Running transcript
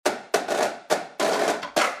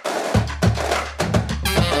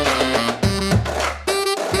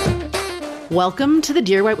Welcome to the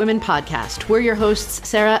Dear White Women podcast. We're your hosts,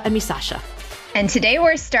 Sarah and Misasha. And today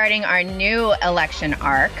we're starting our new election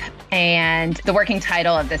arc. And the working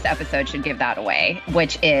title of this episode should give that away,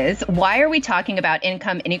 which is, why are we talking about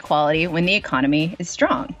income inequality when the economy is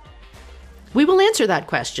strong? We will answer that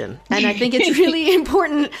question. And I think it's really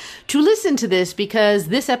important to listen to this because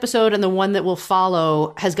this episode and the one that will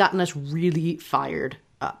follow has gotten us really fired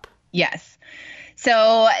up. Yes.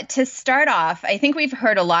 So to start off, I think we've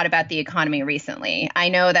heard a lot about the economy recently. I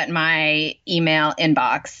know that my email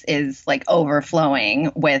inbox is like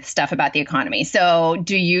overflowing with stuff about the economy. So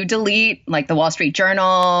do you delete like the Wall Street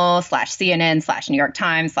Journal /CNN /New York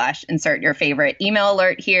Times insert your favorite email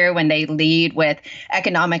alert here when they lead with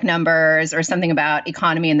economic numbers or something about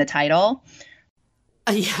economy in the title?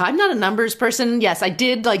 Yeah, I'm not a numbers person. Yes, I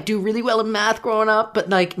did do really well in math growing up, but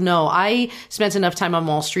no, I spent enough time on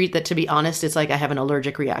Wall Street that, to be honest, it's like I have an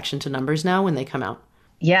allergic reaction to numbers now when they come out.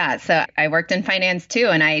 Yeah, so I worked in finance too,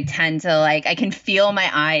 and I tend to I can feel my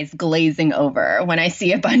eyes glazing over when I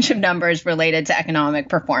see a bunch of numbers related to economic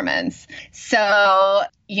performance. So,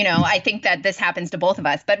 I think that this happens to both of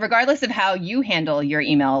us. But regardless of how you handle your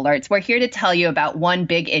email alerts, we're here to tell you about one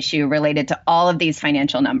big issue related to all of these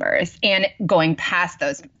financial numbers and going past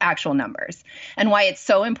those actual numbers, and why it's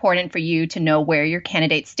so important for you to know where your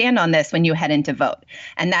candidates stand on this when you head in to vote.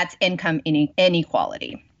 And that's income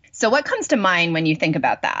inequality. So what comes to mind when you think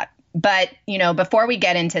about that? But, before we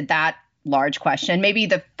get into that large question, maybe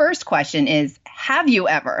the first question is, have you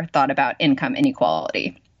ever thought about income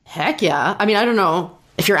inequality? Heck yeah. I mean, I don't know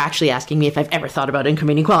if you're actually asking me if I've ever thought about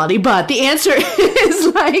income inequality, but the answer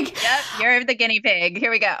is Yep, you're the guinea pig.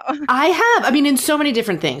 Here we go. I have. I mean, in so many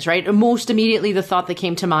different things, right? Most immediately, the thought that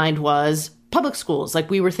came to mind was public schools.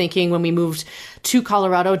 We were thinking when we moved to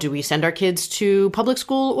Colorado, do we send our kids to public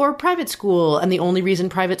school or private school? And the only reason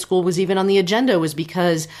private school was even on the agenda was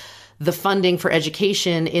because the funding for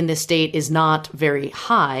education in this state is not very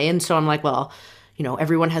high. And so I'm like, well,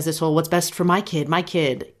 everyone has this whole, what's best for my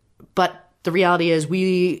kid. But the reality is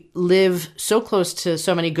we live so close to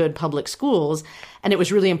so many good public schools. And it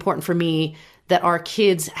was really important for me that our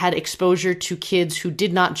kids had exposure to kids who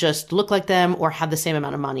did not just look like them or have the same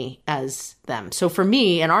amount of money as them. So for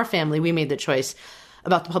me and our family, we made the choice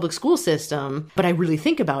about the public school system. But I really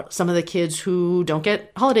think about some of the kids who don't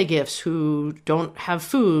get holiday gifts, who don't have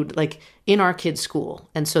food, in our kids' school.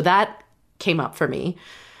 And so that came up for me.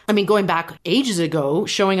 I mean, going back ages ago,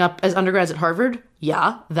 showing up as undergrads at Harvard,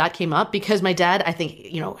 yeah, that came up because my dad, I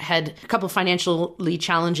think, had a couple of financially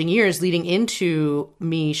challenging years leading into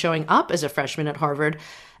me showing up as a freshman at Harvard.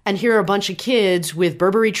 And here are a bunch of kids with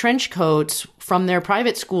Burberry trench coats from their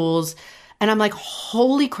private schools. And I'm like,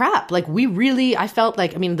 holy crap. I felt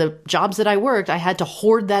the jobs that I worked, I had to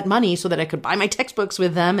hoard that money so that I could buy my textbooks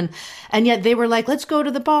with them. And yet they were like, let's go to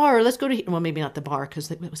the bar, or let's go to, well, maybe not the bar because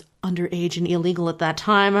it was underage and illegal at that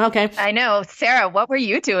time. Okay. I know. Sarah, what were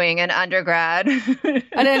you doing in undergrad?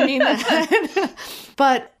 I didn't mean that.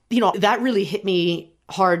 But, that really hit me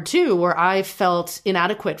hard too, where I felt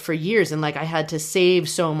inadequate for years and I had to save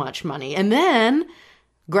so much money. And then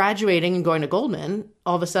graduating and going to Goldman,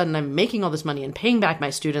 all of a sudden I'm making all this money and paying back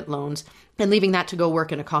my student loans and leaving that to go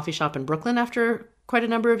work in a coffee shop in Brooklyn after quite a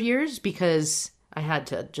number of years because I had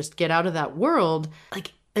to just get out of that world.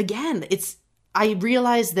 I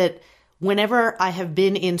realized that whenever I have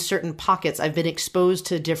been in certain pockets, I've been exposed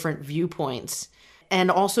to different viewpoints and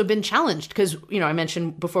also been challenged because, I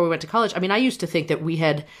mentioned before we went to college, I used to think that we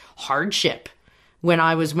had hardship when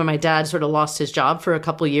my dad sort of lost his job for a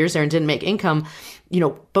couple of years there and didn't make income,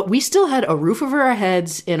 but we still had a roof over our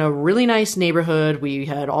heads in a really nice neighborhood. We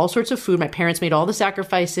had all sorts of food. My parents made all the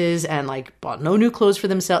sacrifices and bought no new clothes for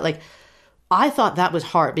themselves. I thought that was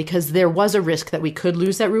hard because there was a risk that we could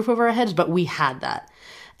lose that roof over our heads, but we had that.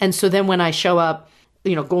 And so then when I show up,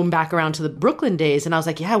 going back around to the Brooklyn days, and I was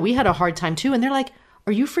like, yeah, we had a hard time too. And they're like,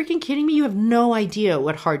 are you freaking kidding me? You have no idea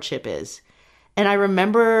what hardship is. And I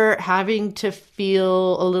remember having to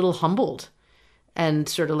feel a little humbled and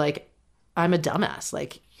sort of I'm a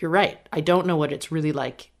dumbass. You're right. I don't know what it's really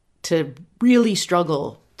like to really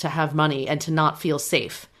struggle to have money and to not feel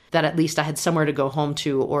safe, that at least I had somewhere to go home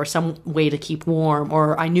to or some way to keep warm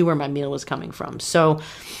or I knew where my meal was coming from. So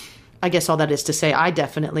I guess all that is to say, I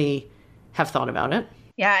definitely have thought about it.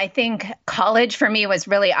 Yeah, I think college for me was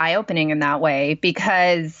really eye-opening in that way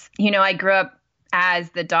because, I grew up as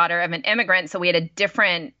the daughter of an immigrant. So we had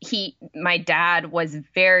my dad was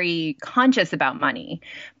very conscious about money,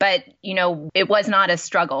 but, it was not a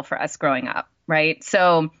struggle for us growing up. Right.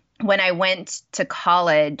 So when I went to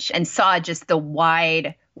college and saw just the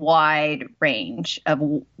wide range of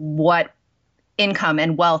what income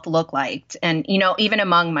and wealth look like. And, even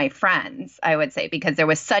among my friends, I would say, because there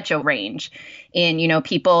was such a range in,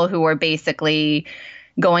 people who were basically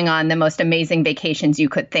going on the most amazing vacations you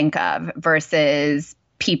could think of versus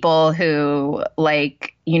people who,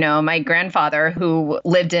 like, my grandfather, who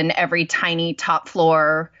lived in every tiny top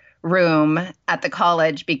floor room at the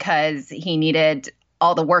college because he needed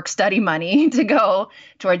all the work study money to go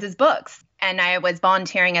towards his books. And I was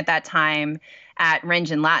volunteering at that time at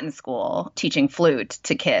Ringen Latin School, teaching flute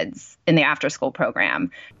to kids in the after school program.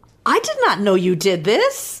 I did not know you did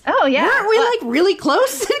this. Oh, yeah. Weren't we like really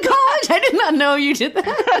close in college? I did not know you did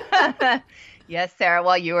that. Yes, Sarah,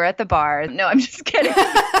 while you were at the bar. No, I'm just kidding.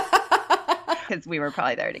 Because we were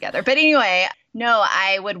probably there together. But anyway, no,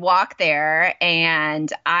 I would walk there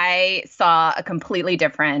and I saw a completely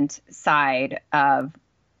different side of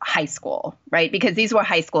high school, right? Because these were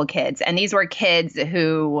high school kids, and these were kids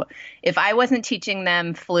who, if I wasn't teaching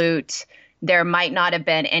them flute, there might not have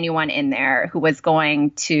been anyone in there who was going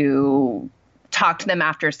to talk to them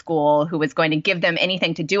after school, who was going to give them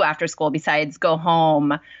anything to do after school besides go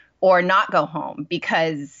home or not go home,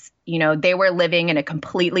 because they were living in a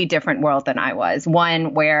completely different world than I was,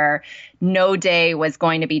 one where no day was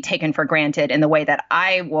going to be taken for granted in the way that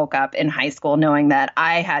I woke up in high school, knowing that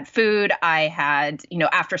I had food, I had,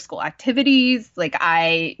 after school activities, like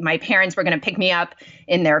my parents were going to pick me up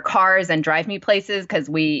in their cars and drive me places because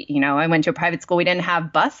I went to a private school, we didn't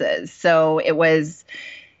have buses. So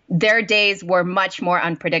their days were much more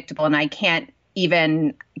unpredictable, and I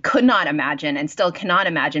could not imagine and still cannot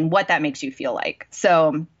imagine what that makes you feel like.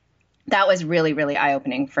 So that was really, really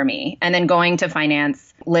eye-opening for me. And then going to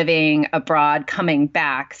finance, living abroad, coming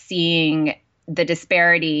back, seeing the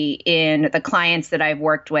disparity in the clients that I've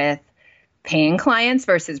worked with, paying clients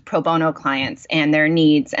versus pro bono clients, and their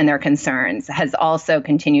needs and their concerns has also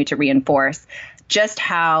continued to reinforce just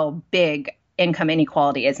how big income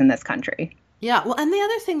inequality is in this country. Yeah. Well, and the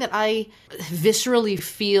other thing that I viscerally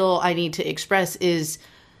feel I need to express is,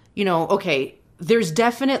 okay, there's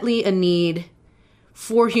definitely a need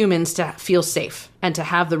for humans to feel safe and to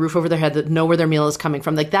have the roof over their head, that know where their meal is coming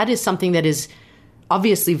from. Like, that is something that is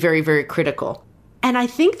obviously very, very critical. And I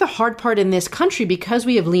think the hard part in this country, because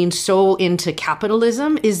we have leaned so into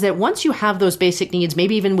capitalism, is that once you have those basic needs,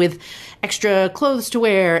 maybe even with extra clothes to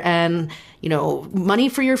wear and, money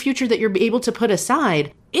for your future that you're able to put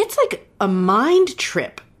aside, it's like a mind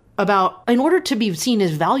trip about, in order to be seen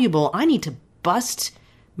as valuable, I need to bust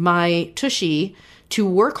my tushy to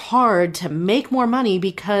work hard to make more money,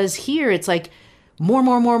 because here it's like more.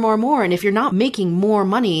 And if you're not making more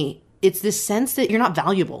money, it's this sense that you're not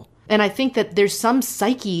valuable. And I think that there's some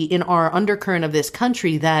psyche in our undercurrent of this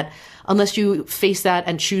country that, unless you face that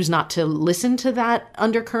and choose not to listen to that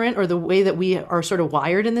undercurrent, or the way that we are sort of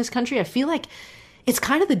wired in this country, I feel like it's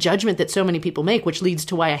kind of the judgment that so many people make, which leads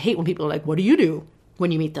to why I hate when people are like, what do you do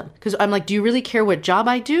when you meet them? Because I'm like, do you really care what job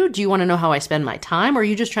I do? Do you want to know how I spend my time? Or are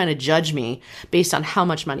you just trying to judge me based on how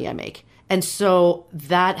much money I make? And so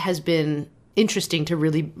that has been interesting to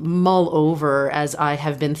really mull over as I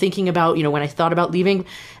have been thinking about, when I thought about leaving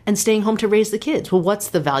and staying home to raise the kids. Well, what's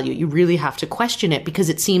the value? You really have to question it, because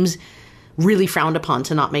it seems really frowned upon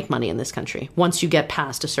to not make money in this country once you get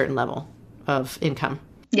past a certain level of income.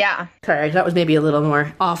 Yeah. Sorry, that was maybe a little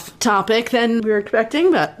more off topic than we were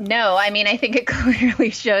expecting, but... No, I mean, I think it clearly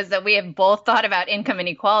shows that we have both thought about income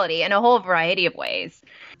inequality in a whole variety of ways.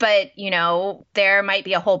 But, there might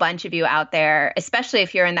be a whole bunch of you out there, especially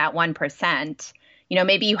if you're in that 1%,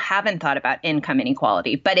 maybe you haven't thought about income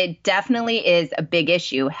inequality, but it definitely is a big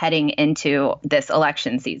issue heading into this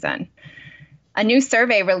election season. A new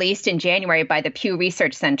survey released in January by the Pew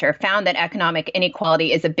Research Center found that economic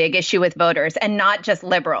inequality is a big issue with voters, and not just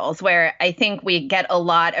liberals, where I think we get a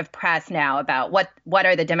lot of press now about what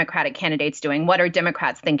are the Democratic candidates doing? What are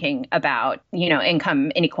Democrats thinking about,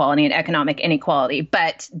 income inequality and economic inequality?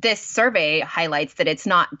 But this survey highlights that it's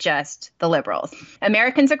not just the liberals.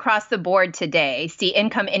 Americans across the board today see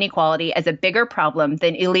income inequality as a bigger problem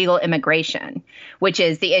than illegal immigration, which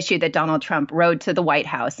is the issue that Donald Trump rode to the White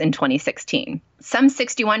House in 2016. Some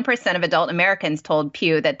 61% of adult Americans told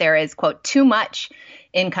Pew that there is, quote, too much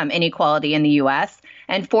income inequality in the U.S.,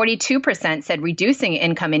 and 42% said reducing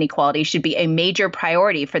income inequality should be a major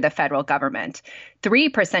priority for the federal government, 3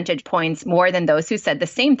 percentage points more than those who said the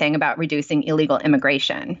same thing about reducing illegal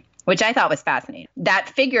immigration, which I thought was fascinating. That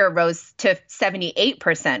figure rose to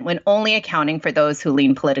 78% when only accounting for those who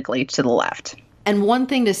lean politically to the left. And one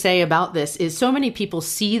thing to say about this is so many people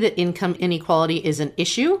see that income inequality is an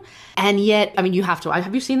issue. And yet, I mean,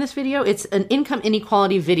 have you seen this video? It's an income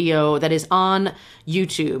inequality video that is on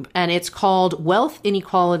YouTube, and it's called Wealth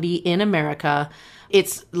Inequality in America.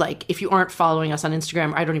 It's like, if you aren't following us on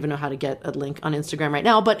Instagram, I don't even know how to get a link on Instagram right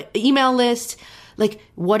now, but email list. Like,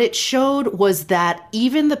 what it showed was that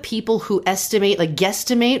even the people who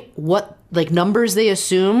guesstimate what numbers they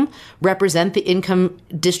assume represent the income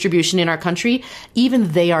distribution in our country,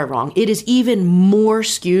 even they are wrong. It is even more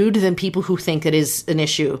skewed than people who think it is an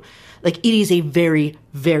issue. Like, it is a very,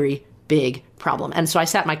 very big problem. And so I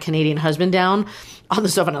sat my Canadian husband down on the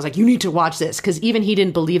sofa and I was like, you need to watch this, because even he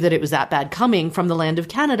didn't believe that it was that bad, coming from the land of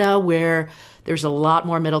Canada, where there's a lot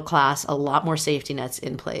more middle class, a lot more safety nets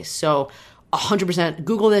in place. So 100%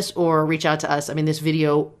 Google this or reach out to us. I mean, this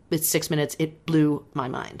video, it's 6 minutes. It blew my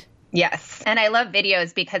mind. Yes. And I love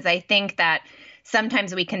videos because I think that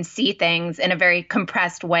sometimes we can see things in a very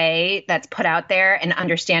compressed way that's put out there and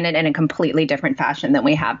understand it in a completely different fashion than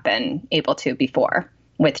we have been able to before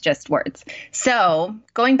with just words. So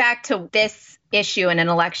going back to this issue in an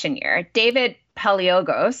election year, David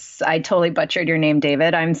Paleologos, I totally butchered your name,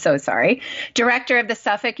 David. I'm so sorry. Director of the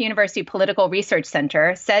Suffolk University Political Research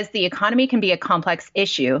Center, says the economy can be a complex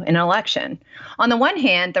issue in an election. On the one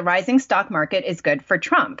hand, the rising stock market is good for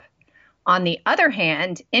Trump. On the other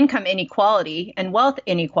hand, income inequality and wealth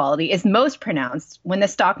inequality is most pronounced when the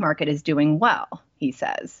stock market is doing well, he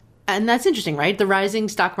says. And that's interesting, right? The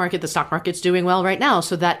stock market's doing well right now.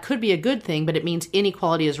 So that could be a good thing, but it means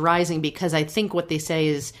inequality is rising, because I think what they say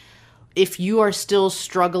is, if you are still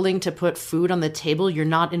struggling to put food on the table, you're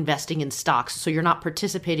not investing in stocks. So you're not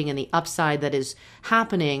participating in the upside that is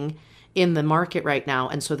happening in the market right now.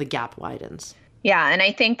 And so the gap widens. Yeah. And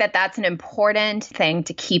I think that that's an important thing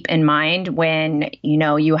to keep in mind when,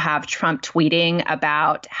 you have Trump tweeting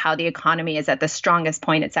about how the economy is at the strongest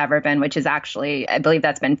point it's ever been, which is actually, I believe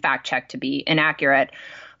that's been fact checked to be inaccurate.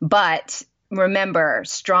 But remember,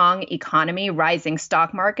 strong economy, rising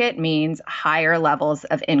stock market means higher levels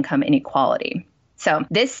of income inequality. So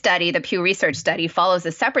this study, the Pew Research study, follows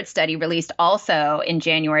a separate study released also in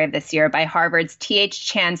January of this year by Harvard's T.H.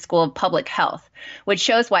 Chan School of Public Health, which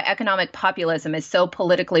shows why economic populism is so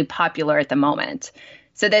politically popular at the moment.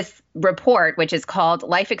 So this report, which is called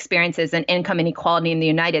Life Experiences and Income Inequality in the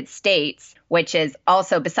United States, which is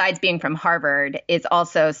also, besides being from Harvard, is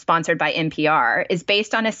also sponsored by NPR, is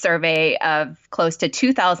based on a survey of close to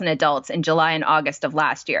 2,000 adults in July and August of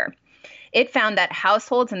last year. It found that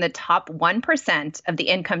households in the top 1% of the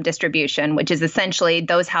income distribution, which is essentially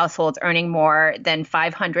those households earning more than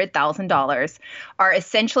 $500,000, are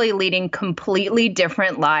essentially leading completely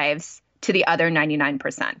different lives to the other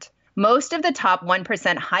 99%. Most of the top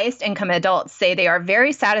 1% highest income adults say they are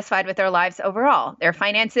very satisfied with their lives overall, their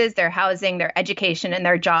finances, their housing, their education, and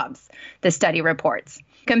their jobs, the study reports.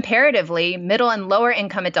 Comparatively, middle and lower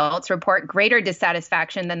income adults report greater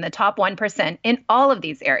dissatisfaction than the top 1% in all of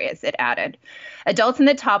these areas, it added. Adults in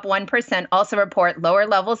the top 1% also report lower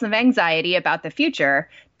levels of anxiety about the future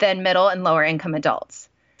than middle and lower income adults.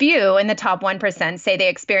 Few in the top 1% say they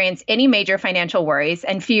experience any major financial worries,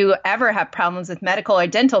 and few ever have problems with medical or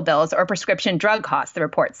dental bills or prescription drug costs, the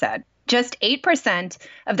report said. Just 8%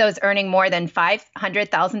 of those earning more than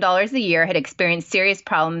 $500,000 a year had experienced serious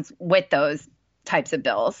problems with those types of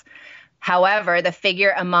bills. However, the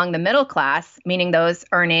figure among the middle class, meaning those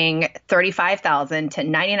earning $35,000 to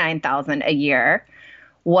 $99,000 a year,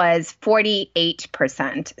 was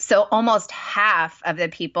 48%. So almost half of the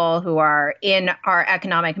people who are in our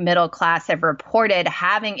economic middle class have reported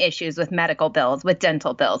having issues with medical bills, with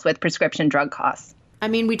dental bills, with prescription drug costs. I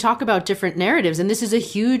mean, we talk about different narratives, and this is a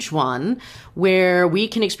huge one where we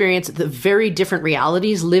can experience the very different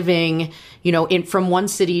realities living, from one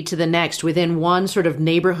city to the next, within one sort of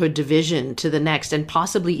neighborhood division to the next, and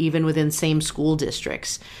possibly even within same school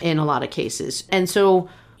districts in a lot of cases. And so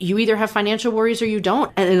you either have financial worries or you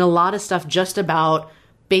don't. And in a lot of stuff, just about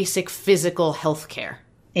basic physical health care.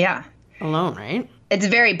 Yeah. Alone, right? It's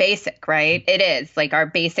very basic, right? It is like our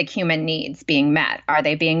basic human needs being met. Are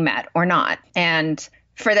they being met or not? And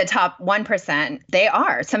for the top 1%, they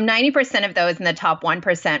are. Some 90% of those in the top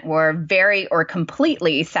 1% were very or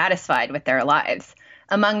completely satisfied with their lives.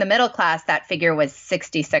 Among the middle class, that figure was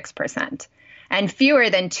 66%. And fewer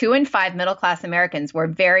than 2 in 5 middle-class Americans were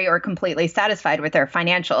very or completely satisfied with their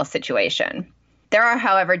financial situation. There are,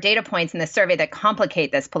 however, data points in the survey that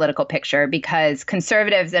complicate this political picture because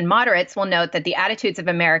conservatives and moderates will note that the attitudes of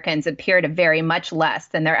Americans appear to vary much less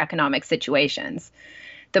than their economic situations.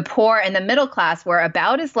 The poor and the middle class were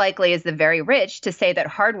about as likely as the very rich to say that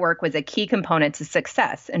hard work was a key component to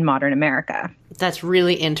success in modern America. That's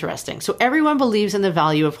really interesting. So everyone believes in the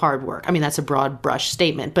value of hard work. I mean, that's a broad brush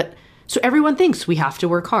statement, but so everyone thinks we have to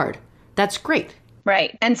work hard. That's great.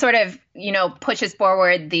 Right. And sort of, pushes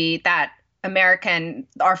forward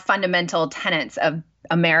our fundamental tenets of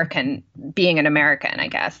being an American, I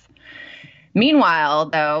guess. Meanwhile,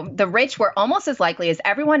 though, the rich were almost as likely as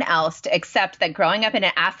everyone else to accept that growing up in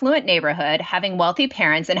an affluent neighborhood, having wealthy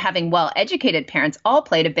parents, and having well-educated parents all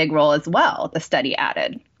played a big role as well, the study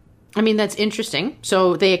added. I mean, that's interesting.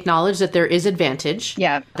 So they acknowledge that there is advantage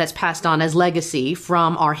that's passed on as legacy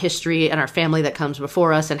from our history and our family that comes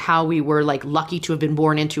before us and how we were lucky to have been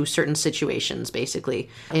born into certain situations, basically,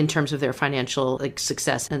 in terms of their financial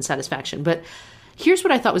success and satisfaction. But here's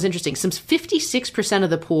what I thought was interesting. Some 56% of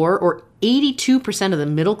the poor or 82% of the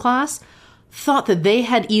middle class thought that they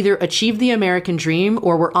had either achieved the American dream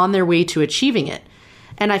or were on their way to achieving it.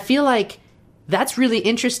 And I feel like that's really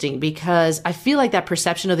interesting because I feel like that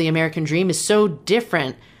perception of the American dream is so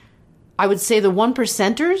different. I would say the one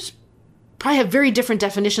percenters probably have very different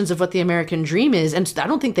definitions of what the American dream is. And I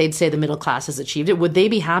don't think they'd say the middle class has achieved it. Would they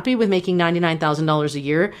be happy with making $99,000 a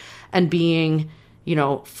year and being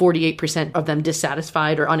 48% of them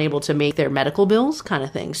dissatisfied or unable to make their medical bills kind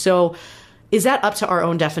of thing? So is that up to our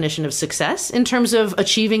own definition of success in terms of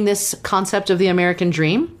achieving this concept of the American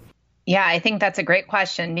dream? Yeah, I think that's a great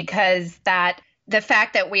question because the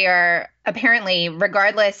fact that we are apparently,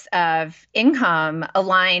 regardless of income,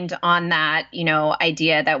 aligned on that,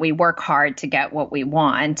 idea that we work hard to get what we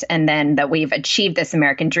want and then that we've achieved this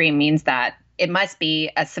American dream means that it must be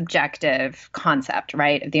a subjective concept,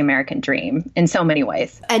 right, of the American dream in so many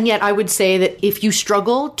ways. And yet I would say that if you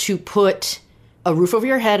struggle to put a roof over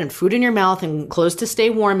your head and food in your mouth and clothes to stay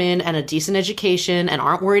warm in and a decent education and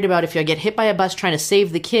aren't worried about if you get hit by a bus trying to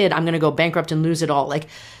save the kid, I'm going to go bankrupt and lose it all.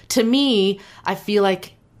 To me, I feel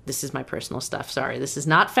like this is my personal stuff. Sorry, this is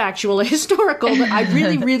not factual or historical, but I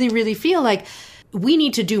really, really, really feel like we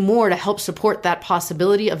need to do more to help support that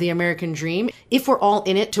possibility of the American dream. If we're all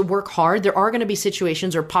in it to work hard, there are going to be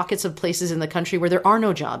situations or pockets of places in the country where there are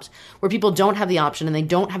no jobs, where people don't have the option and they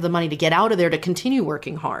don't have the money to get out of there to continue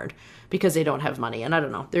working hard because they don't have money. And I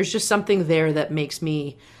don't know, there's just something there that makes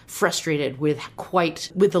me frustrated with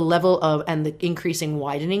the level of and the increasing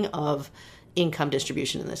widening of income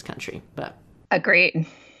distribution in this country. But agreed.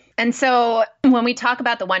 And so when we talk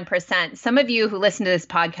about the 1%, some of you who listen to this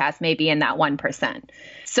podcast may be in that 1%.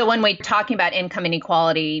 So when we're talking about income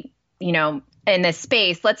inequality, in this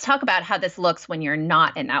space, let's talk about how this looks when you're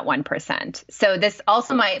not in that 1%. So this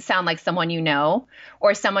also might sound like someone you know,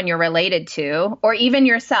 or someone you're related to, or even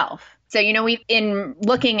yourself. So, we've in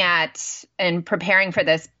looking at and preparing for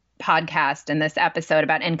this podcast and this episode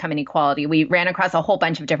about income inequality, we ran across a whole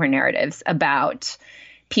bunch of different narratives about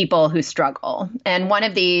people who struggle. And one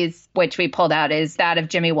of these, which we pulled out, is that of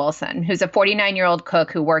Jimmy Wilson, who's a 49-year-old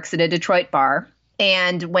cook who works at a Detroit bar.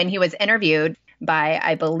 And when he was interviewed by,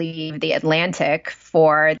 I believe, The Atlantic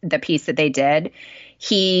for the piece that they did,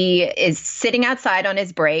 he is sitting outside on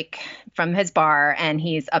his break from his bar and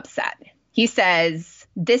he's upset. He says,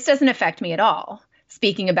 "This doesn't affect me at all."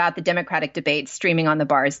 Speaking about the Democratic debate streaming on the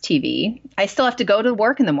bar's TV, "I still have to go to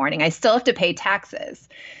work in the morning. I still have to pay taxes."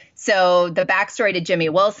 So the backstory to Jimmy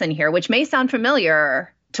Wilson here, which may sound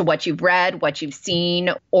familiar to what you've read, what you've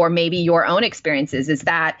seen, or maybe your own experiences, is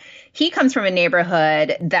that he comes from a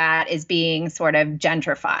neighborhood that is being sort of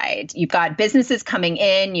gentrified. You've got businesses coming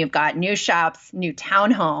in, you've got new shops, new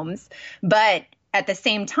townhomes, but at the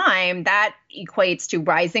same time, that equates to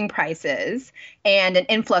rising prices and an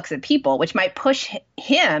influx of people, which might push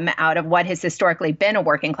him out of what has historically been a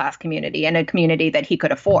working class community and a community that he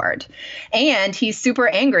could afford. And he's super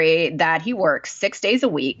angry that he works 6 days a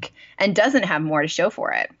week and doesn't have more to show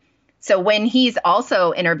for it. So when he's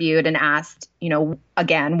also interviewed and asked,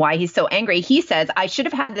 again, why he's so angry, he says, "I should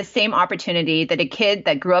have had the same opportunity that a kid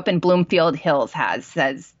that grew up in Bloomfield Hills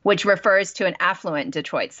says, which refers to an affluent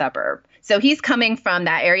Detroit suburb. So he's coming from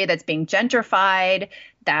that area that's being gentrified,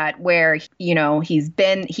 that where,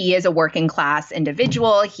 he is a working class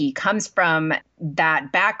individual. He comes from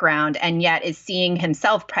that background and yet is seeing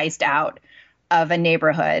himself priced out of a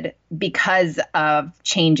neighborhood because of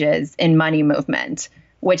changes in money movement,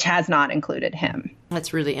 which has not included him.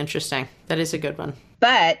 That's really interesting. That is a good one.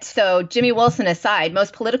 But so Jimmy Wilson aside,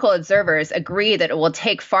 most political observers agree that it will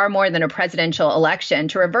take far more than a presidential election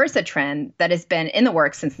to reverse a trend that has been in the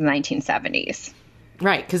works since the 1970s.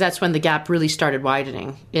 Right, because that's when the gap really started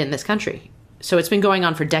widening in this country. So it's been going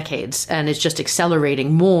on for decades, and it's just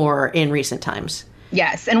accelerating more in recent times.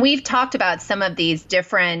 Yes, and we've talked about some of these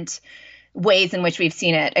different ways in which we've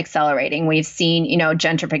seen it accelerating. We've seen,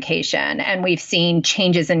 gentrification, and we've seen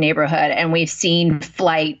changes in neighborhood, and we've seen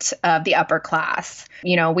flight of the upper class.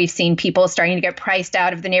 We've seen people starting to get priced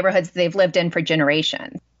out of the neighborhoods they've lived in for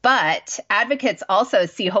generations. But advocates also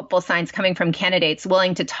see hopeful signs coming from candidates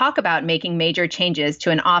willing to talk about making major changes to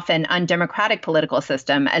an often undemocratic political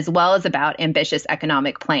system, as well as about ambitious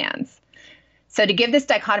economic plans. So to give this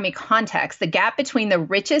dichotomy context, the gap between the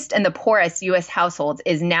richest and the poorest U.S. households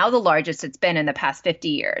is now the largest it's been in the past 50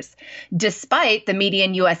 years, despite the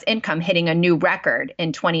median U.S. income hitting a new record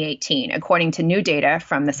in 2018, according to new data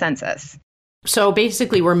from the census. So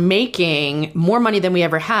basically, we're making more money than we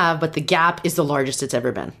ever have, but the gap is the largest it's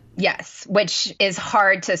ever been. Yes, which is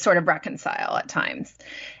hard to sort of reconcile at times.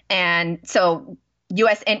 And so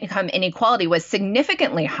U.S. income inequality was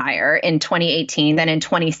significantly higher in 2018 than in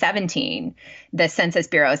 2017, the Census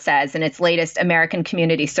Bureau says in its latest American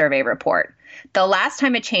Community Survey report. The last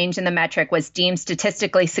time a change in the metric was deemed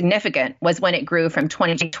statistically significant was when it grew from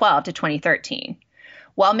 2012 to 2013.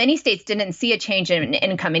 While many states didn't see a change in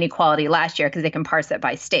income inequality last year because they can parse it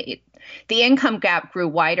by state, the income gap grew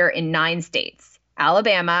wider in 9 states: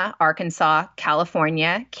 Alabama, Arkansas,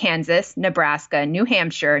 California, Kansas, Nebraska, New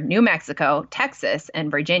Hampshire, New Mexico, Texas,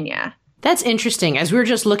 and Virginia. That's interesting. As we were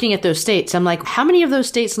just looking at those states, I'm like, how many of those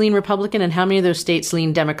states lean Republican and how many of those states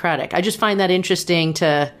lean Democratic? I just find that interesting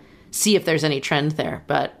to see if there's any trend there.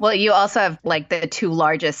 But well, you also have like the 2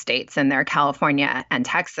 largest states in there, California and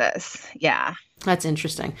Texas. Yeah. That's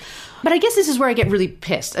interesting. But I guess this is where I get really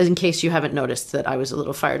pissed, in case you haven't noticed that I was a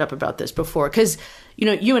little fired up about this before. Because,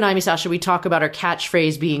 you and I, Misasha, we talk about our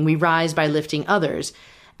catchphrase being, we rise by lifting others.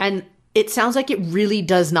 And it sounds like it really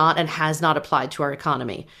does not and has not applied to our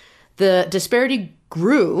economy. The disparity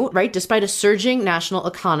grew, right, despite a surging national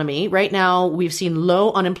economy. Right now, we've seen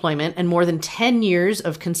low unemployment and more than 10 years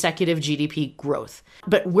of consecutive GDP growth.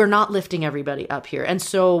 But we're not lifting everybody up here. And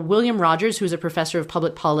so William Rogers, who's a professor of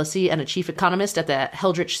public policy and a chief economist at the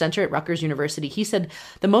Heldrich Center at Rutgers University, he said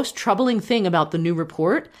the most troubling thing about the new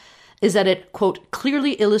report is that it, quote,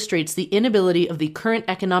 clearly illustrates the inability of the current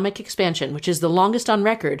economic expansion, which is the longest on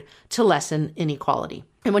record, to lessen inequality.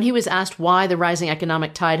 And when he was asked why the rising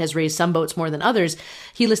economic tide has raised some boats more than others,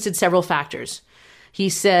 he listed several factors. He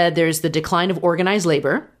said there's the decline of organized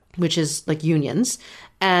labor, which is like unions,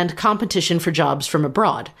 and competition for jobs from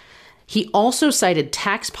abroad. He also cited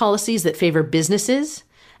tax policies that favor businesses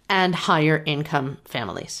and higher income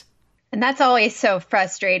families. And that's always so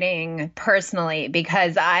frustrating personally,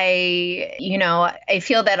 because I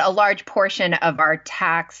feel that a large portion of our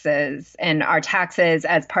taxes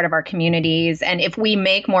as part of our communities, and if we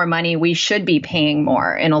make more money, we should be paying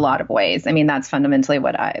more in a lot of ways. I mean, that's fundamentally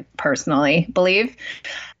what I personally believe.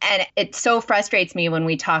 And it so frustrates me when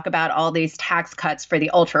we talk about all these tax cuts for the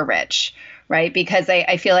ultra rich, right? Because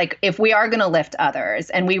I feel like if we are going to lift others,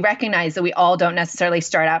 and we recognize that we all don't necessarily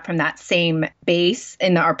start out from that same base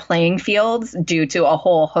in our playing fields due to a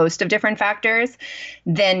whole host of different factors,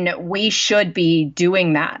 then we should be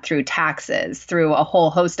doing that through taxes, through a whole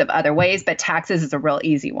host of other ways. But taxes is a real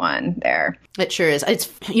easy one there. It sure is.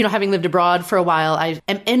 It's, having lived abroad for a while, I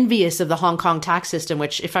am envious of the Hong Kong tax system,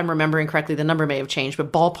 which, if I'm remembering correctly, the number may have changed,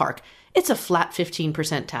 but ballpark, it's a flat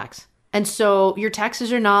 15% tax. And so your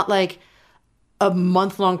taxes are not like a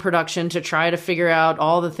month-long production to try to figure out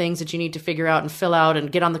all the things that you need to figure out and fill out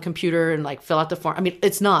and get on the computer and like fill out the form. I mean,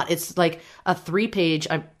 it's not. It's like a 3-page,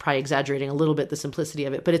 I'm probably exaggerating a little bit the simplicity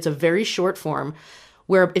of it, but it's a very short form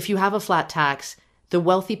where if you have a flat tax, the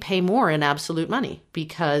wealthy pay more in absolute money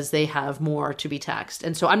because they have more to be taxed.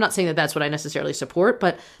 And so I'm not saying that that's what I necessarily support,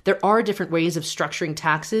 but there are different ways of structuring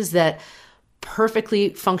taxes that perfectly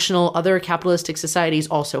functional other capitalistic societies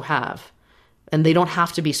also have. And they don't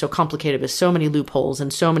have to be so complicated with so many loopholes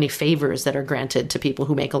and so many favors that are granted to people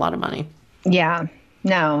who make a lot of money. Yeah,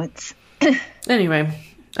 no, it's... Anyway,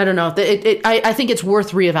 I don't know. I think it's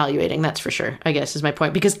worth reevaluating, that's for sure, I guess is my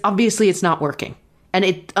point. Because obviously it's not working.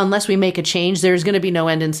 And unless we make a change, there's going to be no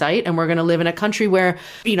end in sight. And we're going to live in a country where,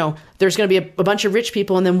 there's going to be a bunch of rich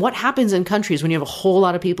people. And then what happens in countries when you have a whole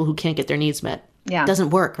lot of people who can't get their needs met? Yeah. It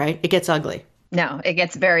doesn't work, right? It gets ugly. No, it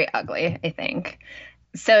gets very ugly, I think.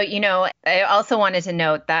 So, I also wanted to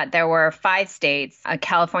note that there were 5 states,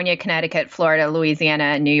 California, Connecticut, Florida, Louisiana,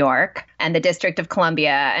 and New York, and the District of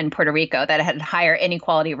Columbia and Puerto Rico that had higher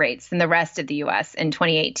inequality rates than the rest of the U.S. in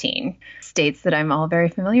 2018. States that I'm all very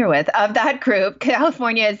familiar with. Of that group,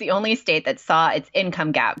 California is the only state that saw its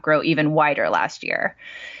income gap grow even wider last year.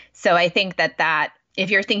 So I think that if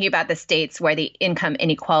you're thinking about the states where the income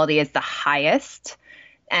inequality is the highest,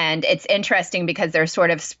 And it's interesting because they're sort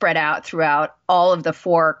of spread out throughout all of the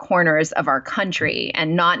four corners of our country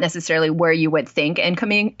and not necessarily where you would think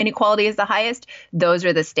income inequality is the highest. Those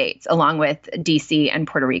are the states, along with DC and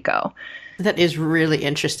Puerto Rico. That is really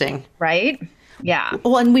interesting. Right? Yeah.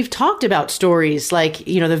 Well, and we've talked about stories like,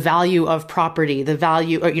 the value of property, the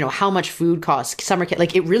value, or, how much food costs, summer camp.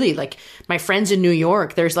 Like it really, like my friends in New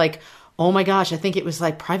York, there's like, oh my gosh, I think it was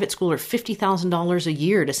like private school or $50,000 a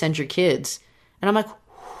year to send your kids. And I'm like,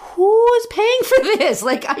 who is paying for this?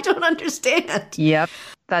 Like, I don't understand. Yep.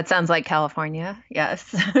 That sounds like California.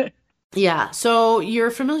 Yes. Yeah. So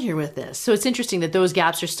you're familiar with this. So it's interesting that those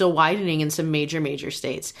gaps are still widening in some major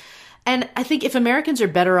states. And I think if Americans are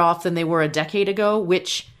better off than they were a decade ago,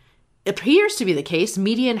 which appears to be the case,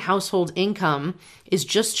 median household income is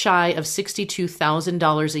just shy of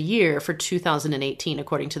 $62,000 a year for 2018,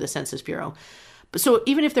 according to the Census Bureau. So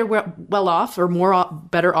even if they're well off or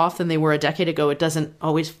better off than they were a decade ago, it doesn't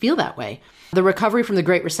always feel that way. The recovery from the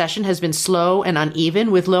Great Recession has been slow and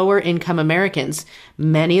uneven with lower income Americans,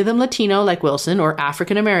 many of them Latino like Wilson or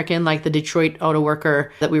African American like the Detroit auto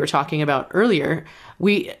worker that we were talking about earlier.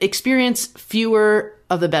 We experience fewer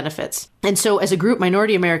of the benefits. And so as a group,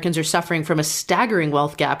 minority Americans are suffering from a staggering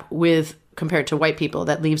wealth gap compared to white people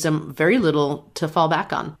that leaves them very little to fall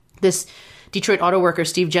back on. This Detroit auto worker,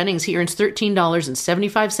 Steve Jennings, he earns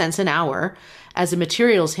 $13.75 an hour as a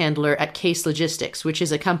materials handler at Case Logistics, which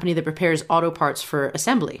is a company that prepares auto parts for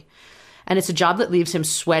assembly. And it's a job that leaves him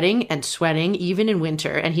sweating and sweating, even in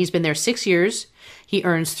winter. And he's been there 6 years. He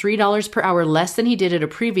earns $3 per hour less than he did at a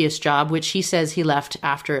previous job, which he says he left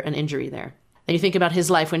after an injury there. Then you think about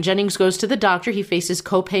his life. When Jennings goes to the doctor, he faces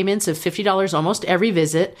co-payments of $50 almost every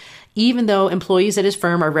visit, even though employees at his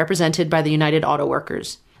firm are represented by the United Auto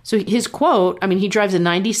Workers. So his quote, he drives a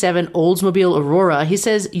 97 Oldsmobile Aurora. He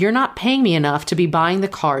says, "You're not paying me enough to be buying the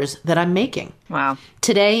cars that I'm making." Wow.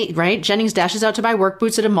 Today, right, Jennings dashes out to buy work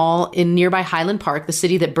boots at a mall in nearby Highland Park, the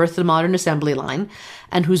city that birthed the modern assembly line,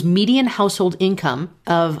 and whose median household income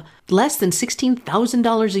of less than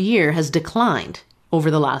 $16,000 a year has declined over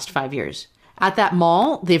the last 5 years. At that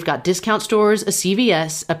mall, they've got discount stores, a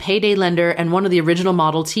CVS, a payday lender, and one of the original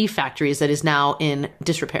Model T factories that is now in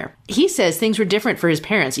disrepair. He says things were different for his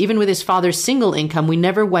parents. Even with his father's single income, we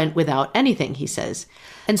never went without anything, he says.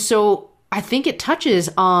 And so I think it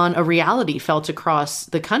touches on a reality felt across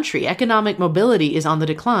the country. Economic mobility is on the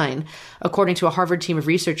decline, according to a Harvard team of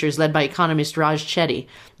researchers led by economist Raj Chetty.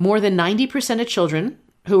 More than 90% of children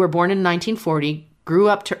who were born in 1940 grew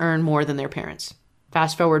up to earn more than their parents.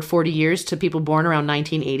 Fast forward 40 years to people born around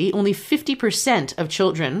 1980, only 50% of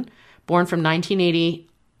children born from 1980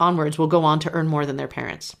 onwards will go on to earn more than their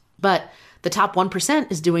parents. But the top 1%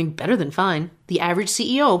 is doing better than fine. The average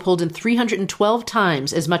CEO pulled in 312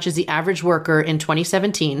 times as much as the average worker in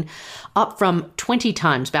 2017, up from 20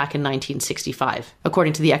 times back in 1965,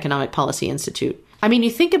 according to the Economic Policy Institute. You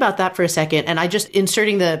think about that for a second, and I just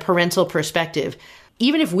inserting the parental perspective.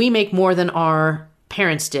 Even if we make more than our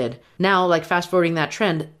parents did. Now, like fast forwarding that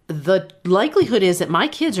trend, the likelihood is that my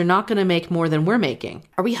kids are not going to make more than we're making.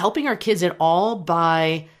 Are we helping our kids at all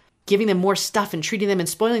by giving them more stuff and treating them and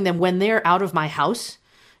spoiling them when they're out of my house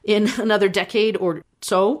in another decade or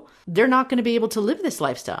so? They're not going to be able to live this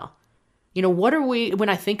lifestyle. When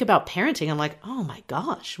I think about parenting, I'm like, oh my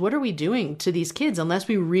gosh, what are we doing to these kids unless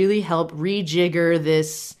we really help rejigger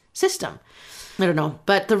this system? I don't know.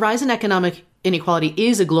 But the rise in economic inequality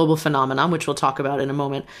is a global phenomenon, which we'll talk about in a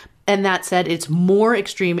moment. And that said, it's more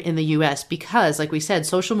extreme in the US because, like we said,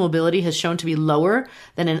 social mobility has shown to be lower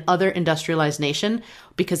than in other industrialized nations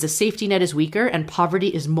because the safety net is weaker and poverty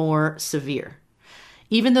is more severe.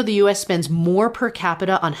 Even though the US spends more per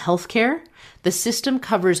capita on healthcare, the system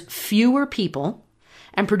covers fewer people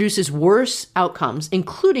and produces worse outcomes,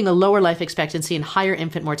 including a lower life expectancy and higher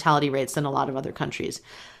infant mortality rates than a lot of other countries.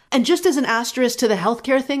 And just as an asterisk to the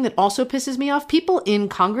healthcare thing that also pisses me off, people in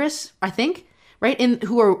Congress, I think, right,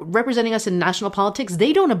 who are representing us in national politics,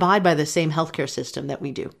 they don't abide by the same healthcare system that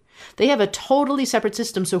we do. They have a totally separate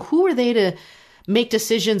system. So who are they to make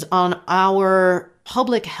decisions on our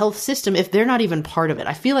public health system if they're not even part of it?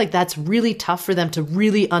 I feel like that's really tough for them to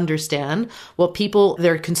really understand what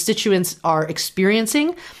their constituents are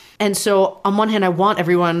experiencing. And so on one hand, I want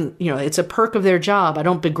everyone, it's a perk of their job. I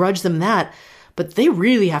don't begrudge them that. But they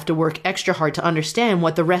really have to work extra hard to understand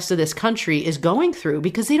what the rest of this country is going through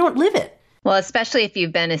because they don't live it. Well, especially if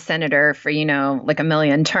you've been a senator for, like a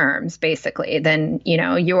million terms, basically, then,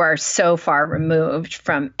 you are so far removed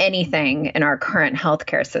from anything in our current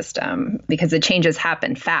healthcare system because the changes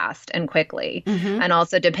happen fast and quickly. Mm-hmm. And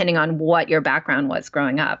also depending on what your background was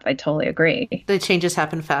growing up. I totally agree. The changes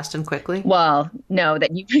happen fast and quickly? Well, no,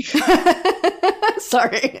 that you...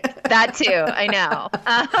 Sorry. That too. I know.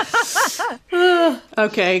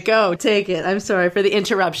 Okay, go. Take it. I'm sorry for the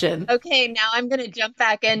interruption. Okay, now I'm going to jump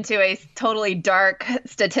back into a totally dark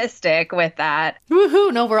statistic with that.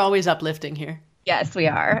 Woohoo. No, we're always uplifting here. Yes, we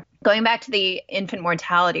are. Going back to the infant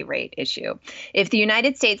mortality rate issue, if the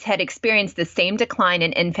United States had experienced the same decline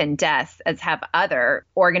in infant deaths as have other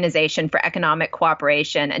Organization for Economic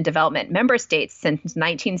Cooperation and Development member states since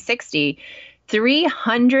 1960,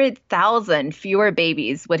 300,000 fewer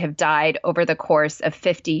babies would have died over the course of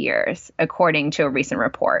 50 years, according to a recent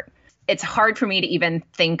report. It's hard for me to even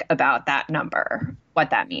think about that number, what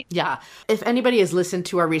that means. Yeah. If anybody has listened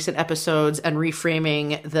to our recent episodes and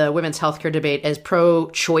reframing the women's healthcare debate as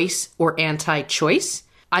pro-choice or anti-choice,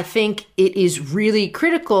 I think it is really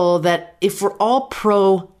critical that if we're all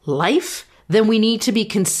pro-life, then we need to be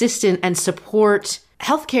consistent and support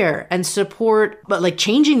healthcare and support, but like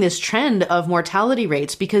changing this trend of mortality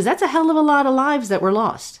rates, because that's a hell of a lot of lives that were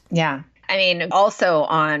lost. Yeah. I mean, also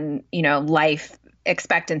on, life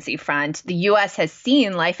expectancy front, the U.S. has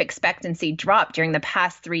seen life expectancy drop during the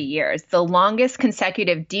past 3 years, the longest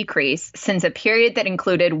consecutive decrease since a period that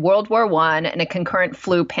included World War I and a concurrent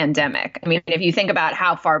flu pandemic. I mean, if you think about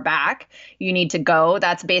how far back you need to go,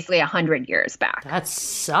 that's basically 100 years back. That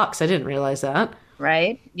sucks. I didn't realize that.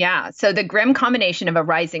 Right? Yeah. So the grim combination of a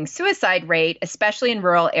rising suicide rate, especially in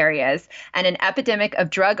rural areas, and an epidemic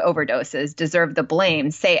of drug overdoses deserve the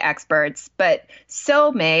blame, say experts, but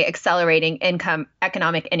so may accelerating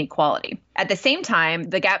economic inequality. At the same time,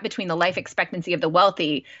 the gap between the life expectancy of the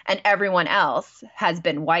wealthy and everyone else has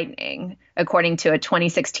been widening, according to a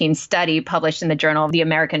 2016 study published in the Journal of the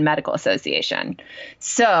American Medical Association.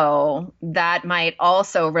 So that might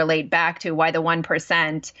also relate back to why the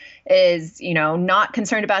 1% is, not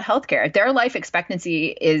concerned about healthcare. Their life expectancy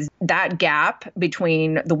is that gap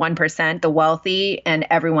between the 1%, the wealthy, and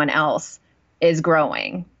everyone else is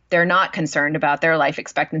growing. They're not concerned about their life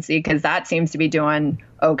expectancy because that seems to be doing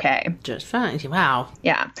okay. Just fine. Wow.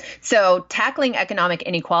 Yeah. So tackling economic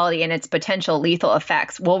inequality and its potential lethal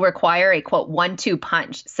effects will require a, quote, 1-2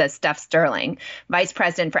 punch, says Steph Sterling, Vice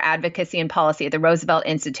President for Advocacy and Policy at the Roosevelt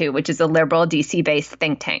Institute, which is a liberal DC-based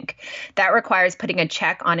think tank. That requires putting a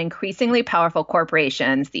check on increasingly powerful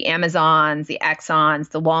corporations, the Amazons, the Exxons,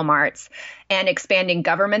 the Walmarts, and expanding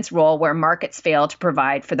government's role where markets fail to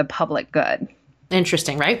provide for the public good.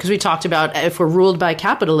 Interesting, right? Because we talked about if we're ruled by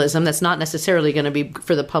capitalism, that's not necessarily going to be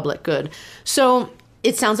for the public good. So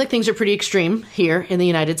it sounds like things are pretty extreme here in the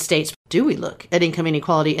United States. Do we look at income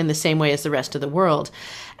inequality in the same way as the rest of the world?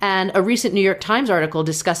 And a recent New York Times article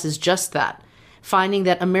discusses just that, finding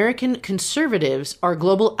that American conservatives are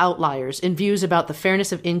global outliers in views about the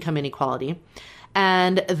fairness of income inequality.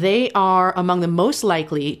 And they are among the most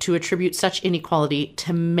likely to attribute such inequality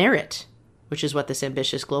to merit, which is what this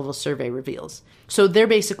ambitious global survey reveals. So they're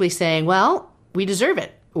basically saying, well, we deserve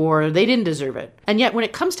it, or they didn't deserve it. And yet when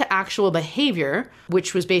it comes to actual behavior,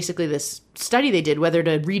 which was basically this study they did, whether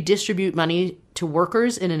to redistribute money to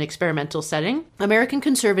workers in an experimental setting, American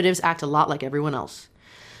conservatives act a lot like everyone else.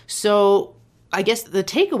 So I guess the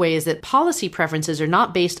takeaway is that policy preferences are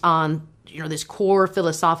not based on this core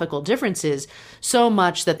philosophical differences so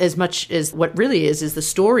much that as much as what really is the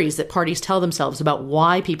stories that parties tell themselves about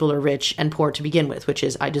why people are rich and poor to begin with, which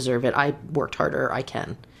is I deserve it, I worked harder, I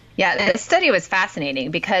can. Yeah, the study was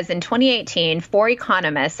fascinating because in 2018, 4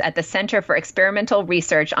 economists at the Center for Experimental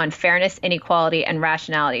Research on Fairness, Inequality, and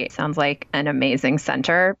Rationality, sounds like an amazing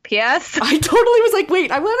center, P.S. I totally was like,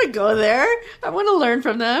 wait, I want to go there. I want to learn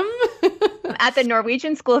from them. At the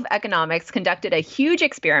Norwegian School of Economics, conducted a huge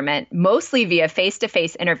experiment, mostly via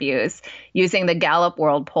face-to-face interviews, using the Gallup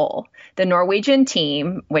World Poll. The Norwegian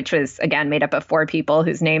team, which was, again, made up of 4 people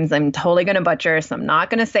whose names I'm totally going to butcher, so I'm not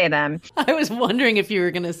going to say them. I was wondering if you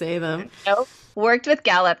were going to say them. Nope. Worked with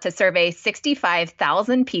Gallup to survey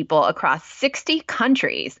 65,000 people across 60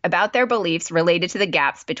 countries about their beliefs related to the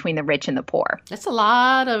gaps between the rich and the poor. That's a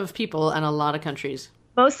lot of people and a lot of countries.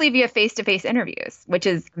 Mostly via face-to-face interviews, which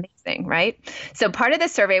is amazing, right? So part of the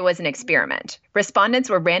survey was an experiment. Respondents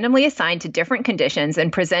were randomly assigned to different conditions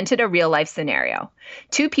and presented a real-life scenario.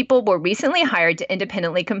 2 people were recently hired to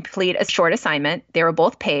independently complete a short assignment. They were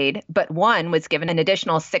both paid, but one was given an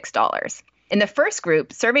additional $6. In the first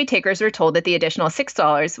group, survey takers were told that the additional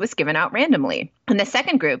 $6 was given out randomly. In the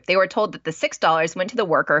second group, they were told that the $6 went to the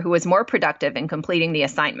worker who was more productive in completing the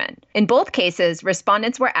assignment. In both cases,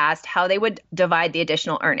 respondents were asked how they would divide the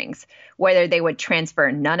additional earnings, whether they would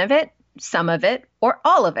transfer none of it, some of it, or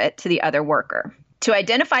all of it to the other worker. To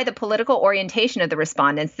identify the political orientation of the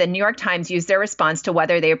respondents, the New York Times used their response to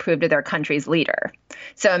whether they approved of their country's leader.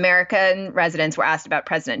 So American residents were asked about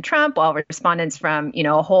President Trump, while respondents from,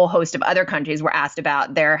 a whole host of other countries were asked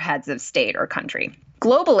about their heads of state or country.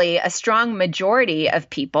 Globally, a strong majority of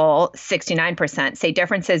people, 69%, say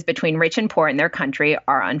differences between rich and poor in their country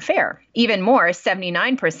are unfair. Even more,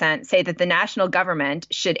 79% say that the national government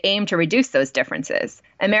should aim to reduce those differences.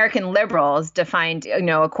 American liberals defined,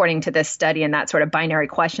 according to this study and that sort of binary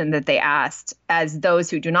question that they asked, as those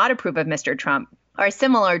who do not approve of Mr. Trump are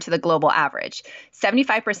similar to the global average.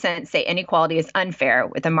 75% say inequality is unfair,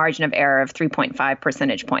 with a margin of error of 3.5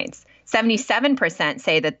 percentage points. 77%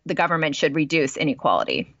 say that the government should reduce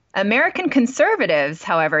inequality. American conservatives,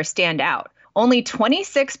 however, stand out. Only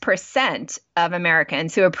 26% of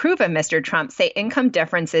Americans who approve of Mr. Trump say income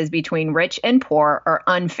differences between rich and poor are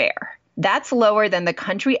unfair. That's lower than the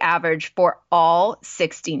country average for all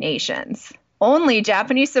 60 nations. Only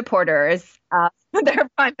Japanese supporters, their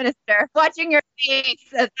prime minister, watching your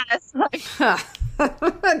face at this.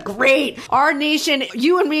 Great. Our nation,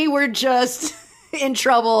 you and me, were just in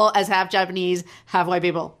trouble as half Japanese, half white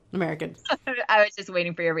people, American. I was just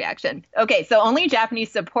waiting for your reaction. Okay, so only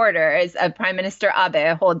Japanese supporters of Prime Minister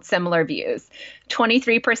Abe hold similar views.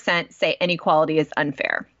 23% say inequality is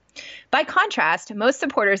unfair. By contrast, most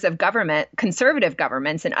supporters of conservative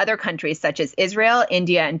governments in other countries such as Israel,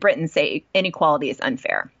 India, and Britain say inequality is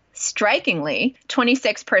unfair. Strikingly,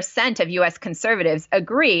 26% of U.S. conservatives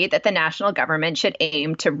agree that the national government should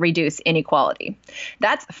aim to reduce inequality.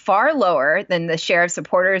 That's far lower than the share of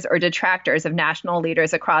supporters or detractors of national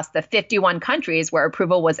leaders across the 51 countries where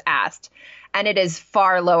approval was asked. And it is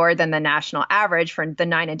far lower than the national average for the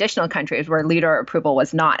 9 additional countries where leader approval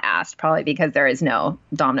was not asked, probably because there is no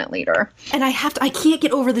dominant leader. And I can't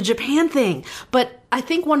get over the Japan thing. But I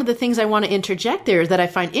think one of the things I want to interject there that I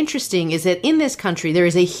find interesting is that in this country, there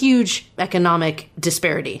is a huge economic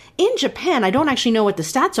disparity. In Japan, I don't actually know what the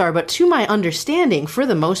stats are, but to my understanding, for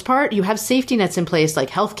the most part, you have safety nets in place like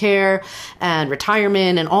healthcare and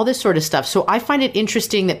retirement and all this sort of stuff. So I find it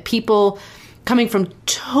interesting that people coming from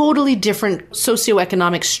totally different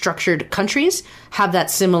socioeconomic structured countries have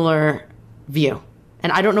that similar view.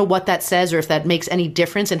 And I don't know what that says or if that makes any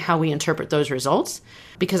difference in how we interpret those results,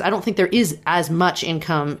 because I don't think there is as much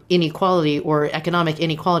income inequality or economic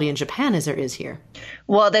inequality in Japan as there is here.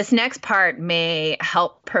 Well, this next part may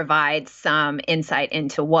help provide some insight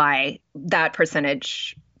into why that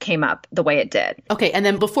percentage came up the way it did. Okay. And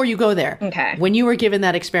then before you go there, when you were given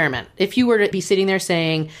that experiment, if you were to be sitting there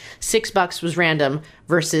saying $6 was random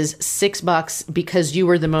versus $6 because you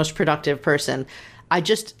were the most productive person,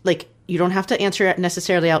 you don't have to answer it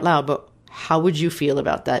necessarily out loud, but how would you feel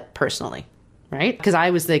about that personally? Right? Because I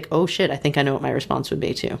was like, oh shit, I think I know what my response would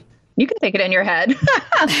be too. You can take it in your head.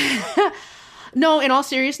 No, in all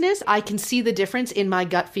seriousness, I can see the difference in my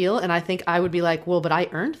gut feel. And I think I would be like, well, but I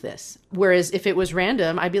earned this. Whereas if it was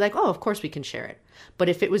random, I'd be like, oh, of course we can share it. But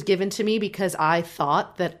if it was given to me because I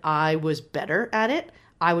thought that I was better at it,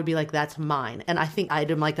 I would be like, that's mine. And I think I'd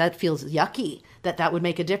be like, that feels yucky, that would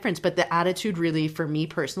make a difference. But the attitude really, for me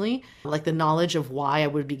personally, like the knowledge of why I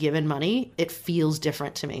would be given money, it feels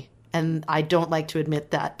different to me. And I don't like to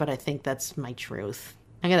admit that, but I think that's my truth.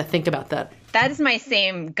 I got to think about that. That is my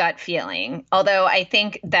same gut feeling. Although I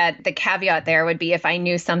think that the caveat there would be if I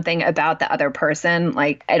knew something about the other person,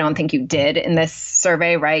 like I don't think you did in this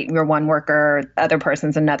survey, right? You're one worker, other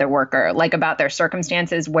person's another worker, like about their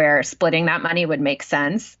circumstances where splitting that money would make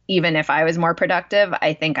sense. Even if I was more productive,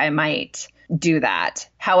 I think I might do that.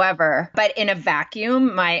 However, but in a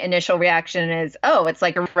vacuum, my initial reaction is, oh, it's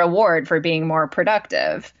like a reward for being more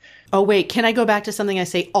productive. Oh, wait, can I go back to something I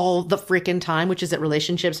say all the freaking time, which is that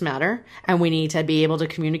relationships matter and we need to be able to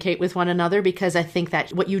communicate with one another? Because I think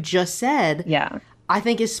that what you just said, I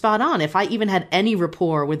think is spot on. If I even had any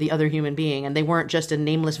rapport with the other human being and they weren't just a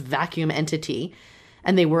nameless vacuum entity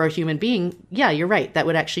and they were a human being, yeah, you're right. That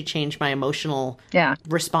would actually change my emotional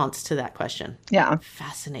response to that question. Yeah.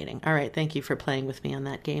 Fascinating. All right. Thank you for playing with me on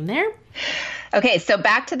that game there. Okay, so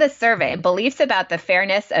back to the survey. Beliefs about the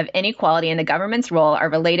fairness of inequality and the government's role are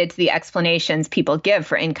related to the explanations people give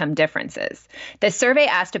for income differences. The survey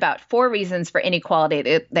asked about 4 reasons for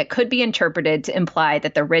inequality that could be interpreted to imply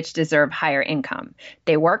that the rich deserve higher income.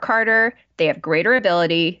 They work harder, they have greater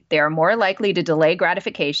ability, they are more likely to delay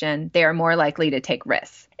gratification, they are more likely to take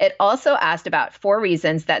risks. It also asked about 4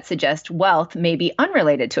 reasons that suggest wealth may be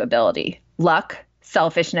unrelated to ability: luck,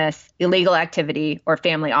 selfishness, illegal activity, or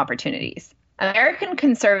family opportunities. American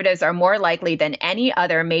conservatives are more likely than any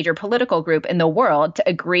other major political group in the world to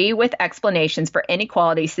agree with explanations for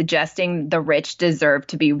inequality suggesting the rich deserve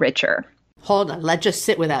to be richer. Hold on. Let's just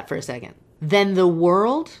sit with that for a second. Than the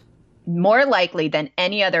world? More likely than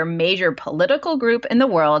any other major political group in the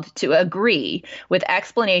world to agree with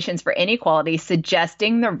explanations for inequality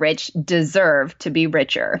suggesting the rich deserve to be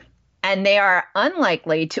richer. And they are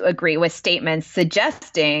unlikely to agree with statements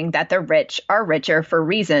suggesting that the rich are richer for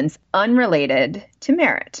reasons unrelated to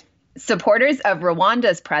merit. Supporters of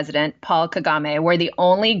Rwanda's president, Paul Kagame, were the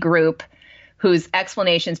only group whose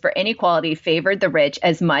explanations for inequality favored the rich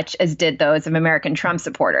as much as did those of American Trump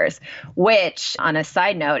supporters, which, on a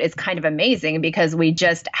side note, is kind of amazing because we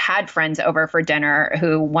just had friends over for dinner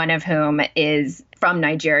one of whom is from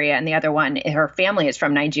Nigeria and the other one, her family is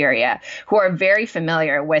from Nigeria, who are very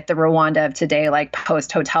familiar with the Rwanda of today, like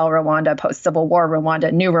post-Hotel Rwanda, post-Civil War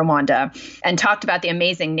Rwanda, new Rwanda, and talked about the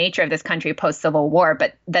amazing nature of this country post-Civil War,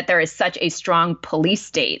 but that there is such a strong police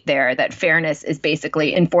state there that fairness is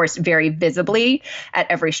basically enforced very visibly at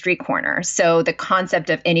every street corner. So the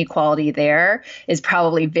concept of inequality there is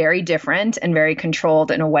probably very different and very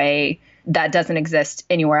controlled in a way that doesn't exist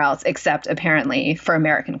anywhere else, except apparently for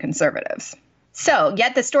American conservatives. So,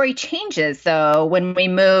 yet the story changes, though, when we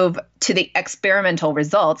move to the experimental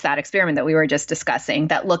results, that experiment that we were just discussing,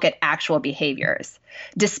 that look at actual behaviors.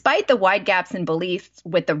 Despite the wide gaps in beliefs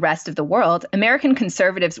with the rest of the world, American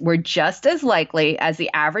conservatives were just as likely as the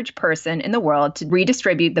average person in the world to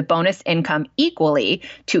redistribute the bonus income equally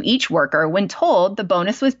to each worker when told the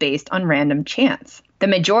bonus was based on random chance. The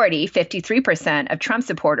majority, 53% of Trump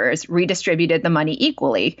supporters, redistributed the money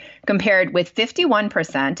equally, compared with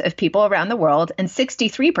 51% of people around the world and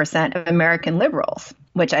 63% of American liberals,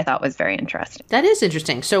 which I thought was very interesting. That is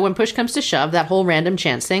interesting. So when push comes to shove, that whole random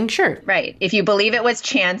chance thing, sure. Right. If you believe it was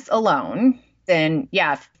chance alone, then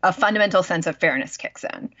yeah, a fundamental sense of fairness kicks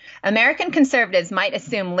in. American conservatives might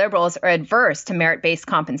assume liberals are adverse to merit-based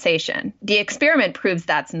compensation. The experiment proves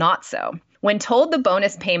that's not so. When told the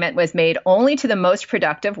bonus payment was made only to the most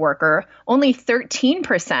productive worker, only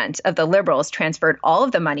 13% of the liberals transferred all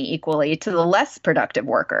of the money equally to the less productive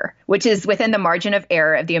worker, which is within the margin of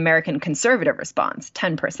error of the American conservative response,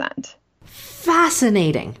 10%.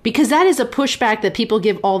 Fascinating, because that is a pushback that people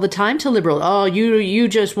give all the time to liberals. Oh, you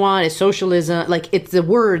just want is socialism. Like, it's the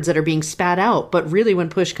words that are being spat out. But really, when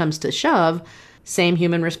push comes to shove, same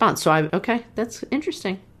human response. So okay, that's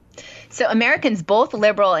interesting. So Americans, both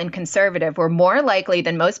liberal and conservative, were more likely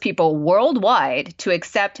than most people worldwide to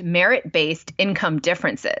accept merit-based income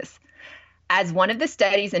differences. As one of the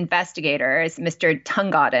study's investigators, Mr.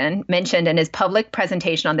 Tungaden, mentioned in his public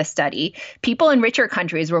presentation on the study, people in richer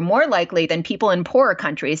countries were more likely than people in poorer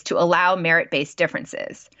countries to allow merit-based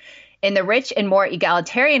differences. In the rich and more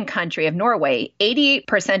egalitarian country of Norway,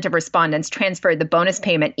 88% of respondents transferred the bonus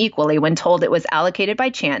payment equally when told it was allocated by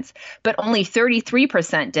chance, but only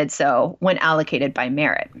 33% did so when allocated by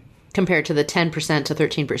merit. Compared to the 10% to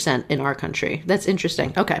 13% in our country. That's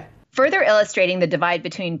interesting. Okay. Further illustrating the divide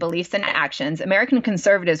between beliefs and actions, American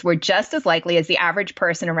conservatives were just as likely as the average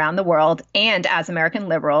person around the world and as American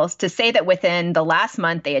liberals to say that within the last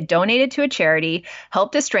month they had donated to a charity,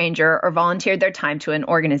 helped a stranger, or volunteered their time to an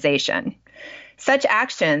organization. Such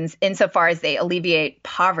actions, insofar as they alleviate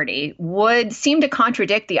poverty, would seem to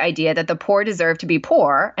contradict the idea that the poor deserve to be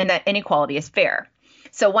poor and that inequality is fair.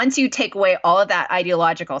 So once you take away all of that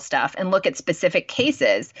ideological stuff and look at specific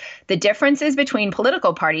cases, the differences between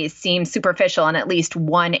political parties seem superficial in at least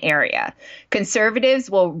one area.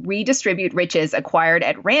 Conservatives will redistribute riches acquired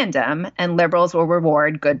at random, and liberals will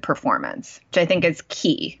reward good performance, which I think is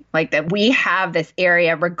key. Like that we have this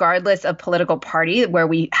area, regardless of political party, where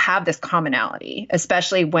we have this commonality,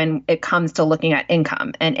 especially when it comes to looking at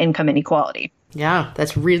income and income inequality. Yeah,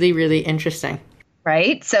 that's really, really interesting.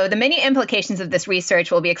 Right? So the many implications of this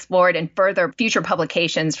research will be explored in further future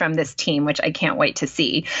publications from this team, which I can't wait to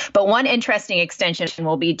see. But one interesting extension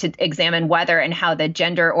will be to examine whether and how the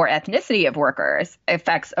gender or ethnicity of workers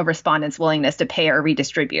affects a respondent's willingness to pay or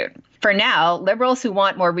redistribute. For now, liberals who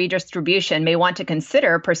want more redistribution may want to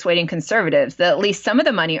consider persuading conservatives that at least some of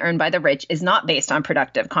the money earned by the rich is not based on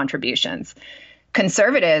productive contributions.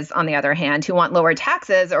 Conservatives, on the other hand, who want lower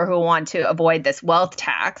taxes or who want to avoid this wealth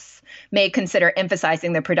tax, may consider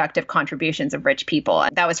emphasizing the productive contributions of rich people.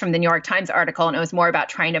 That was from the New York Times article, and it was more about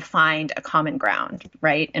trying to find a common ground,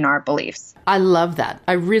 right, in our beliefs. I love that.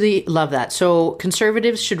 I really love that. So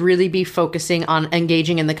conservatives should really be focusing on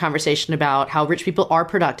engaging in the conversation about how rich people are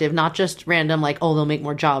productive, not just random, like, oh, they'll make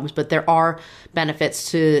more jobs, but there are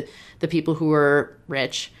benefits to the people who are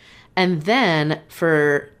rich. And then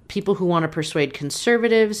for people who want to persuade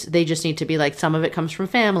conservatives, they just need to be like, some of it comes from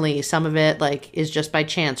family, some of it like is just by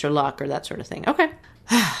chance or luck or that sort of thing. Okay.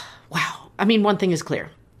 Wow. I mean, one thing is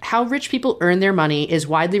clear. How rich people earn their money is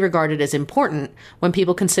widely regarded as important when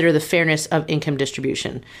people consider the fairness of income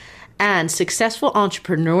distribution. And successful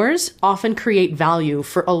entrepreneurs often create value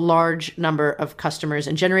for a large number of customers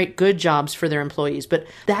and generate good jobs for their employees. But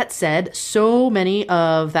that said, so many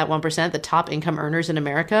of that 1%, the top income earners in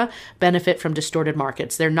America, benefit from distorted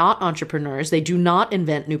markets. They're not entrepreneurs. They do not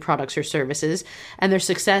invent new products or services. And their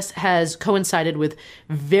success has coincided with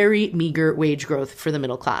very meager wage growth for the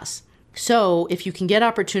middle class. So if you can get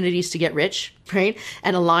opportunities to get rich, right,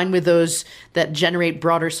 and align with those that generate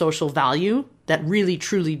broader social value, that really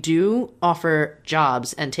truly do offer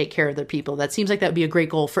jobs and take care of their people, that seems like that would be a great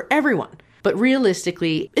goal for everyone. But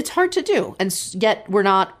realistically, it's hard to do. And yet we're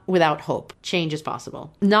not without hope. Change is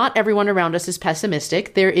possible. Not everyone around us is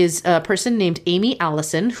pessimistic. There is a person named Amy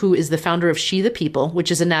Allison, who is the founder of She the People, which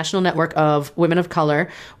is a national network of women of color,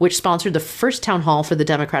 which sponsored the first town hall for the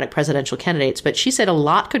Democratic presidential candidates. But she said a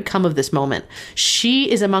lot could come of this moment. She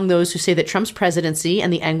is among those who say that Trump's presidency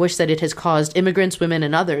and the anguish that it has caused immigrants, women,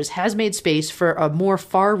 and others has made space for a more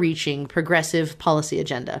far-reaching, progressive policy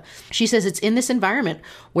agenda. She says it's in this environment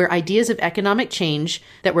where ideas of economic change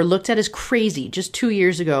that were looked at as crazy just 2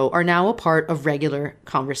 years ago are now a part of regular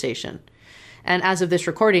conversation. And as of this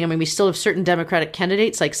recording, we still have certain Democratic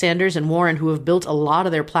candidates like Sanders and Warren who have built a lot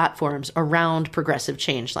of their platforms around progressive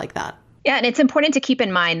change like that. Yeah, and it's important to keep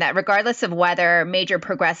in mind that regardless of whether major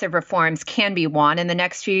progressive reforms can be won in the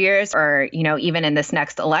next few years or, even in this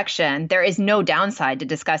next election, there is no downside to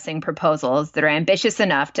discussing proposals that are ambitious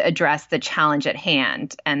enough to address the challenge at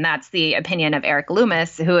hand. And that's the opinion of Eric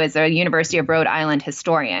Loomis, who is a University of Rhode Island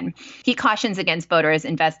historian. He cautions against voters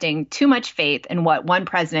investing too much faith in what one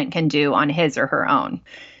president can do on his or her own.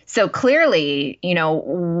 So clearly,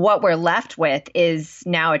 what we're left with is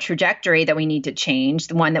now a trajectory that we need to change,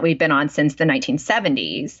 the one that we've been on since the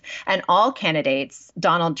 1970s. And all candidates,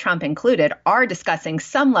 Donald Trump included, are discussing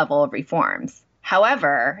some level of reforms.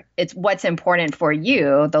 However, it's what's important for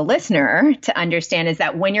you, the listener, to understand is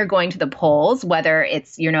that when you're going to the polls, whether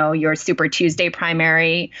it's, your Super Tuesday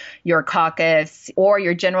primary, your caucus, or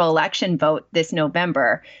your general election vote this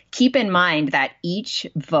November, keep in mind that each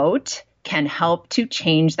vote can help to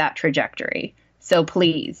change that trajectory. So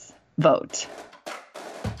please vote.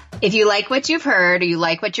 If you like what you've heard or you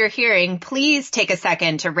like what you're hearing, please take a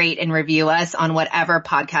second to rate and review us on whatever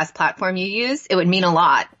podcast platform you use. It would mean a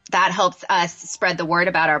lot. That helps us spread the word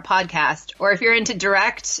about our podcast. Or if you're into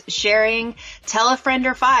direct sharing, tell a friend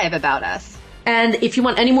or 5 about us. And if you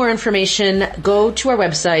want any more information, go to our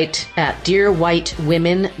website at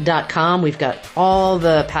dearwhitewomen.com. We've got all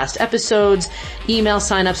the past episodes, email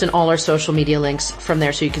signups, and all our social media links from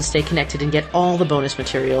there so you can stay connected and get all the bonus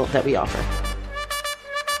material that we offer.